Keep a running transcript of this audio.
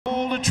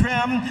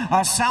trim,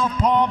 a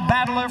southpaw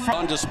battler from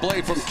on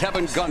display from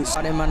Kevin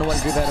Gonzalez. Emanuel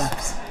Rivera,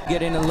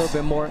 get in a little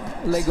bit more.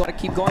 Let go to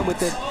keep going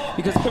with it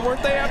because they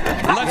weren't there.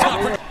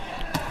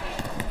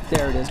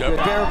 There it is.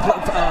 Rivera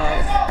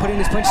putting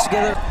his punches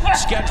together.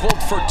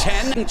 Scheduled for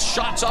 10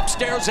 shots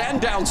upstairs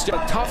and downstairs.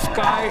 A tough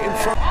guy in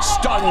front.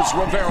 Stuns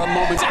Rivera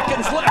moments.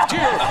 Seconds left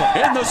here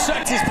in the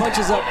second. His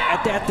punches up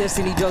at that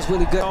distance, he does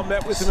really good. I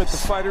met with him at the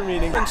fighter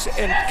meeting,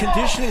 and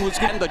conditioning was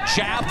good. And the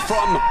jab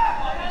from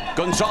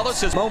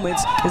Gonzalez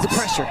moments is the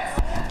pressure.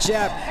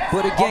 Jab,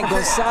 but again,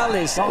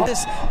 Gonzalez,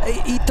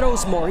 he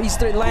throws more. He's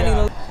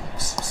landing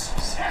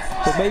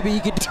but maybe he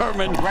could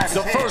determine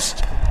the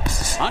first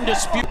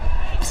undisputed.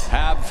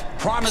 Have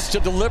promised to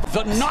deliver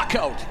the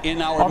knockout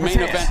in our main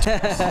event.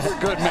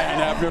 Good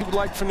man, Abner.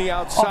 Like from the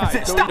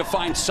outside. To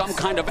find some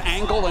kind of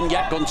angle, and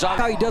yet Gonzalez.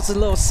 How he does a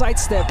little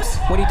sidestep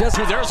when he does.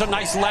 There's a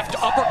nice left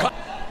uppercut.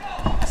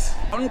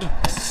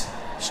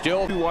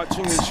 Still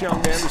watching this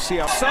young man to see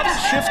how subtle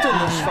shift in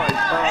this fight.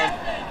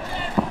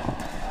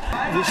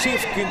 We'll see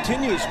if it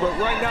continues, but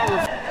right now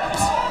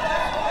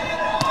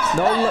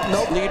no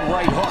lead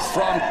right hook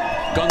from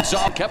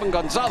Gonzalez, Kevin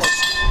Gonzalez,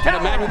 and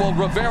Emanuel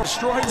Rivera.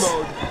 Destroy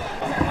mode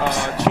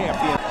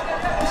champion.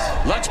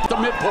 Let's put the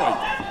midpoint.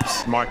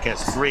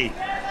 Marquez 3.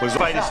 Was the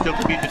fight is still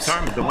to be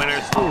determined. The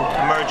winners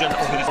emerge on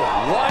over this.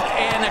 What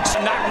an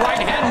that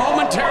right hand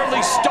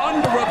momentarily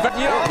stunned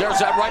Rivera. There's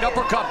that right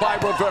uppercut by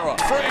Rivera.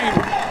 Frame.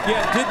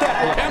 Yeah, did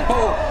that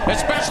tempo,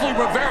 especially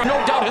Rivera.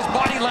 No doubt his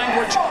body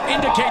language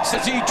indicates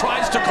as he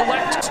tries to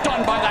collect.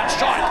 Stunned by that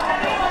shot.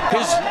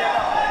 His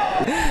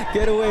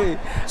get away.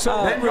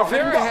 So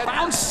Rivera had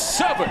round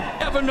 7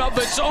 of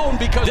its own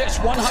because it's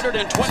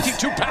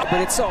 122 pounds. But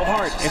it's so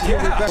hard. If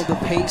you're the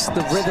pace,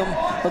 the rhythm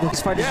of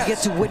these fighters, you get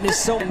to witness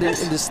so in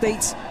the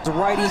States, the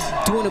writing,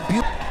 doing a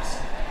beautiful.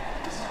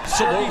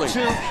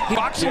 Absolutely.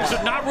 Boxing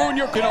should not ruin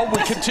your.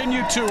 We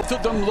continue to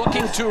them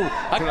looking to.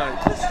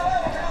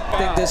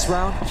 Think this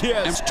round.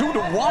 Yes. It's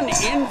 2-1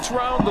 in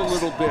round a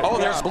little bit. Oh,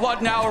 there's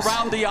blood now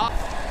around the.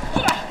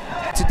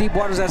 To deep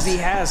waters as he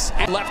has.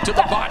 And left to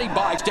the body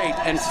by state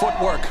and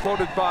footwork.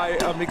 Quoted by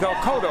Miguel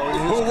Cotto.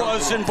 Who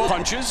was in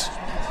punches.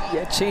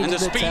 Yeah, changing the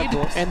speed.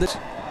 Tempo. And the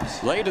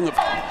late in the.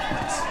 Both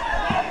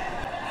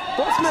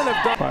men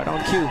have done. Right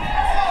on cue.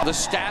 The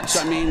stats,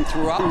 I mean,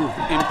 throughout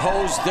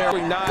imposed their.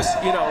 Not,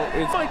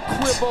 it's like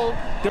quibble.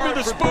 They're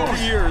the spoon.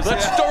 Years.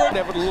 Let's stir it.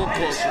 Have it a little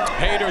closer.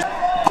 Haters.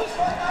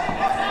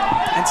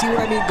 And see what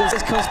I mean?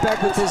 Gonzalez comes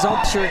back with his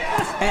own shirt.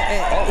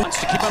 Wants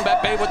to keep him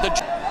at bay with the.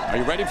 Are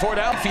you ready for it,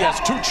 Alf? He has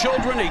 2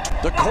 children,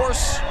 the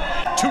course,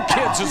 2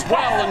 kids as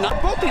well. And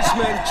both these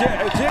men,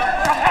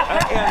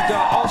 and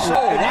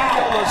also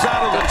Emanuel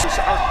Rivera,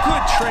 are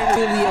good trainers.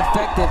 Really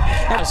effective.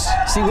 Yes.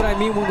 See what I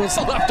mean when the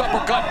left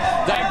uppercut,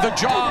 the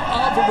jaw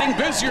of being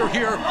busier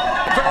here.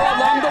 Rivera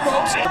along the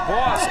ropes. The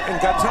boss and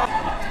Gonzalez.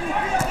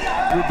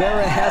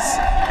 Rivera has.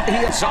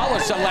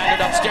 Gonzalez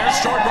landed upstairs,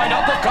 short right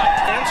uppercut.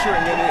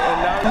 Answering and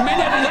now.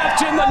 Minute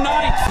left in the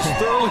 9th. He's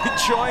thoroughly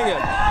enjoying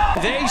it.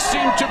 They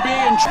seem to be,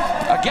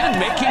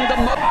 again, making the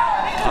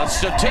a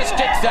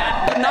statistic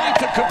that the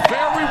 9th could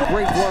very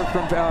great work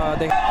from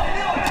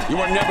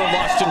You are never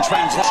lost in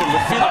translation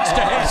with Felix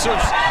de Jesus.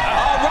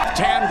 Left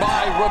hand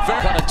by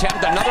Rivera.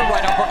 Attempt another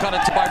right uppercut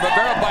by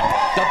Rivera, but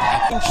the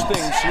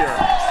things here.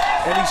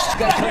 And he's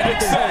got it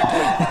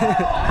exactly.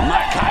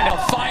 My kind of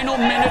final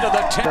minute of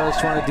the 10th. I was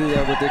trying to do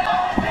that with it.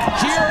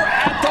 Here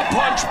at the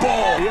Punch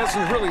Bowl. He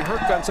hasn't really hurt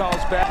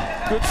Gonzalez back.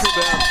 Good for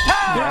them.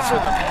 Good for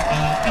them.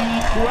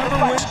 Whoever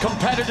wins.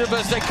 Competitive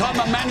as they come,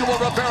 Emanuel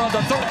Rivera,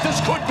 the third.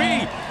 This could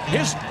be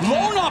his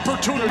lone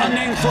opportunity. A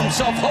name for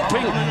himself,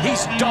 hoping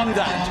he's done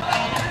that.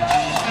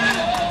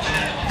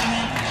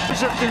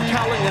 They're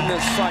compelling in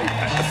this fight.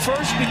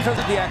 First, because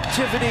of the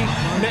activity,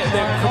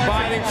 they're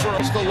combining for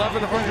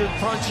 1,100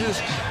 punches,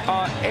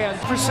 and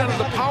percent of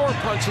the power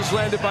punches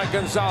landed by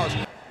Gonzalez.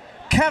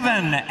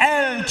 Kevin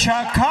El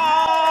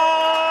Chacal.